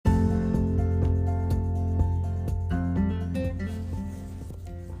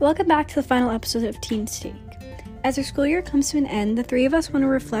Welcome back to the final episode of Teens Take. As our school year comes to an end, the three of us want to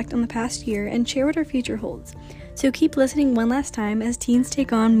reflect on the past year and share what our future holds. So keep listening one last time as teens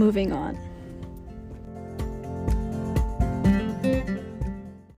take on moving on.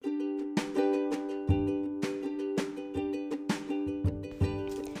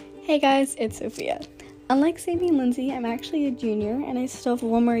 Hey guys, it's Sophia. Unlike Sammy and Lindsay, I'm actually a junior and I still have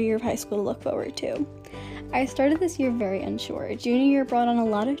one more year of high school to look forward to. I started this year very unsure. Junior year brought on a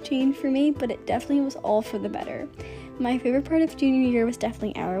lot of change for me, but it definitely was all for the better. My favorite part of junior year was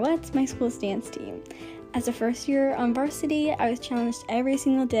definitely Arrowheads, my school's dance team. As a first year on varsity, I was challenged every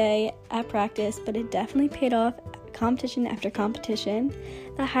single day at practice, but it definitely paid off competition after competition.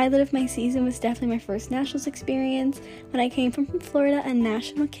 The highlight of my season was definitely my first nationals experience when I came from Florida, a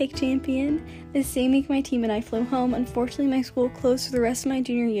national cake champion. The same week my team and I flew home. Unfortunately, my school closed for the rest of my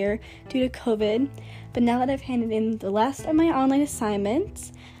junior year due to COVID, but now that I've handed in the last of my online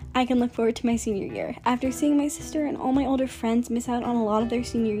assignments, I can look forward to my senior year. After seeing my sister and all my older friends miss out on a lot of their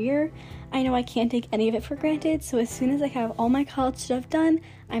senior year, I know I can't take any of it for granted, so as soon as I have all my college stuff done,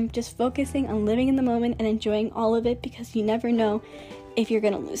 I'm just focusing on living in the moment and enjoying all of it because you never know if you're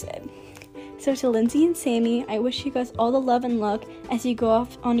gonna lose it. So to Lindsay and Sammy, I wish you guys all the love and luck as you go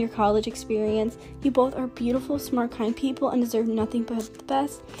off on your college experience. You both are beautiful, smart, kind people and deserve nothing but the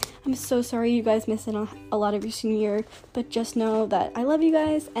best. I'm so sorry you guys missed out on a lot of your senior year, but just know that I love you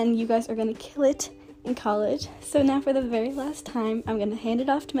guys and you guys are gonna kill it in college. So now for the very last time, I'm gonna hand it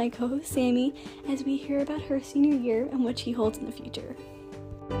off to my co-host Sammy as we hear about her senior year and what she holds in the future.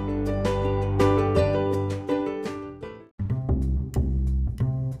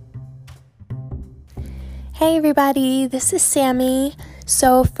 Hey everybody, this is Sammy.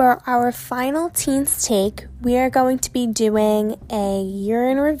 So for our final Teens Take, we are going to be doing a year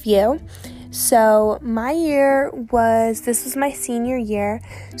in review. So this was my senior year,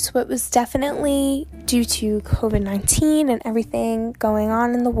 so it was definitely due to COVID-19 and everything going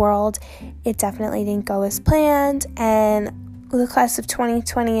on in the world. It definitely didn't go as planned, and the class of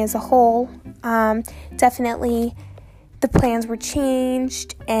 2020 as a whole, definitely the plans were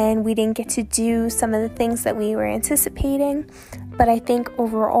changed and we didn't get to do some of the things that we were anticipating. But I think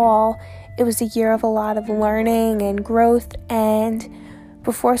overall, it was a year of a lot of learning and growth, and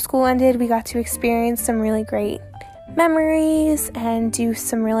before school ended, we got to experience some really great memories and do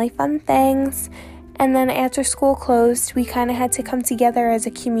some really fun things. And then after school closed, we kind of had to come together as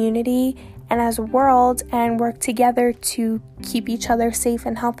a community and as a world and work together to keep each other safe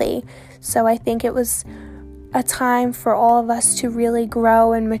and healthy. So I think it was a time for all of us to really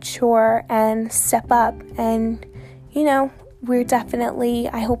grow and mature and step up. And,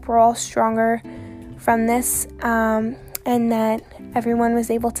 I hope we're all stronger from this, and that everyone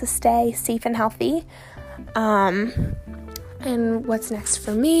was able to stay safe and healthy. And what's next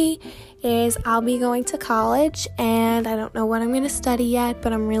for me is I'll be going to college, and I don't know what I'm going to study yet,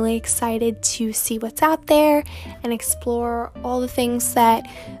 but I'm really excited to see what's out there and explore all the things that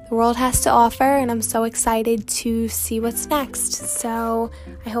the world has to offer, and I'm so excited to see what's next. So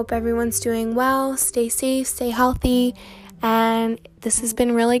I hope everyone's doing well, stay safe, stay healthy, and this has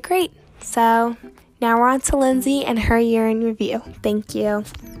been really great. So now we're on to Lindsay and her year in review. Thank you.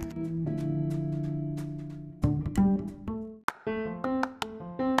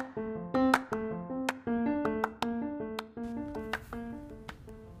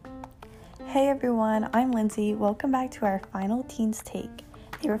 Hey everyone, I'm Lindsay. Welcome back to our final Teens Take,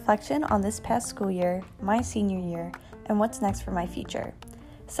 a reflection on this past school year, my senior year, and what's next for my future.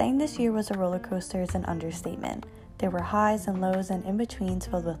 Saying this year was a roller coaster is an understatement. There were highs and lows and in-betweens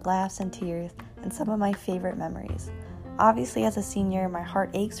filled with laughs and tears and some of my favorite memories. Obviously, as a senior, my heart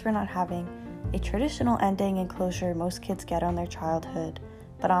aches for not having a traditional ending and closure most kids get on their childhood,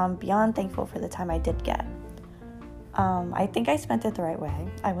 but I'm beyond thankful for the time I did get. I think I spent it the right way.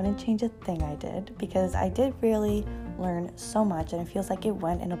 I wouldn't change a thing I did because I did really learn so much and it feels like it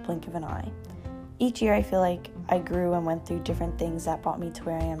went in a blink of an eye. Each year I feel like I grew and went through different things that brought me to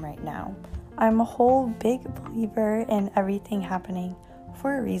where I am right now. I'm a whole big believer in everything happening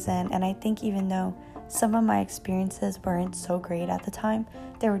for a reason, and I think even though some of my experiences weren't so great at the time,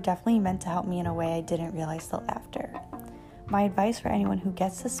 they were definitely meant to help me in a way I didn't realize till after. My advice for anyone who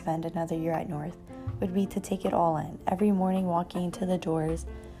gets to spend another year at North would be to take it all in. Every morning walking into the doors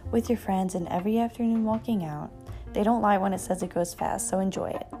with your friends and every afternoon walking out. They don't lie when it says it goes fast, so enjoy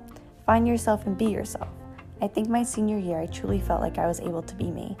it. Find yourself and be yourself. I think my senior year I truly felt like I was able to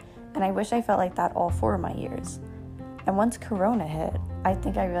be me, and I wish I felt like that all 4 of my years. And once Corona hit, I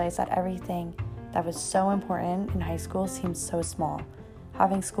think I realized that everything that was so important in high school seemed so small.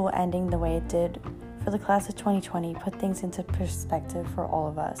 Having school ending the way it did for the class of 2020 put things into perspective for all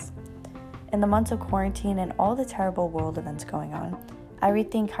of us. In the months of quarantine and all the terrible world events going on,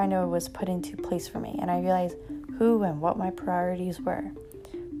 everything kind of was put into place for me, and I realized who and what my priorities were.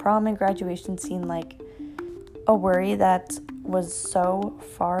 Prom and graduation seemed like a worry that was so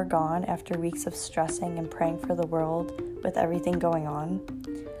far gone after weeks of stressing and praying for the world with everything going on.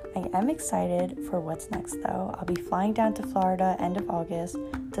 I am excited for what's next though. I'll be flying down to Florida end of August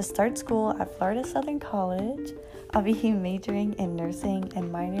to start school at Florida Southern College. I'll be majoring in nursing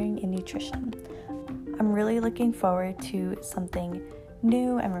and minoring in nutrition. I'm really looking forward to something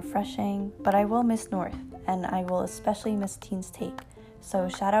new and refreshing, but I will miss North, and I will especially miss Teens Take. So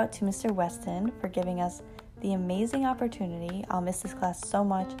shout out to Mr. Weston for giving us the amazing opportunity. I'll miss this class so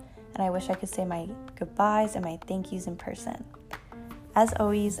much, and I wish I could say my goodbyes and my thank yous in person. As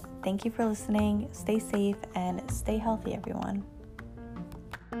always, thank you for listening. Stay safe and stay healthy, everyone.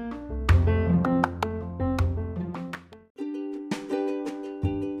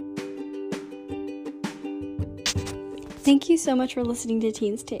 Thank you so much for listening to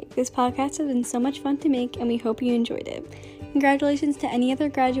Teens Take. This podcast has been so much fun to make, and we hope you enjoyed it. Congratulations to any other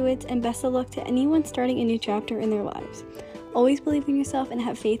graduates, and best of luck to anyone starting a new chapter in their lives. Always believe in yourself and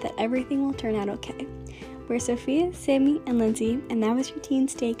have faith that everything will turn out okay. We're Sophia, Sammy, and Lindsay, and that was your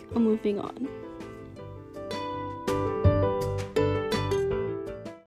Teens Take on Moving On.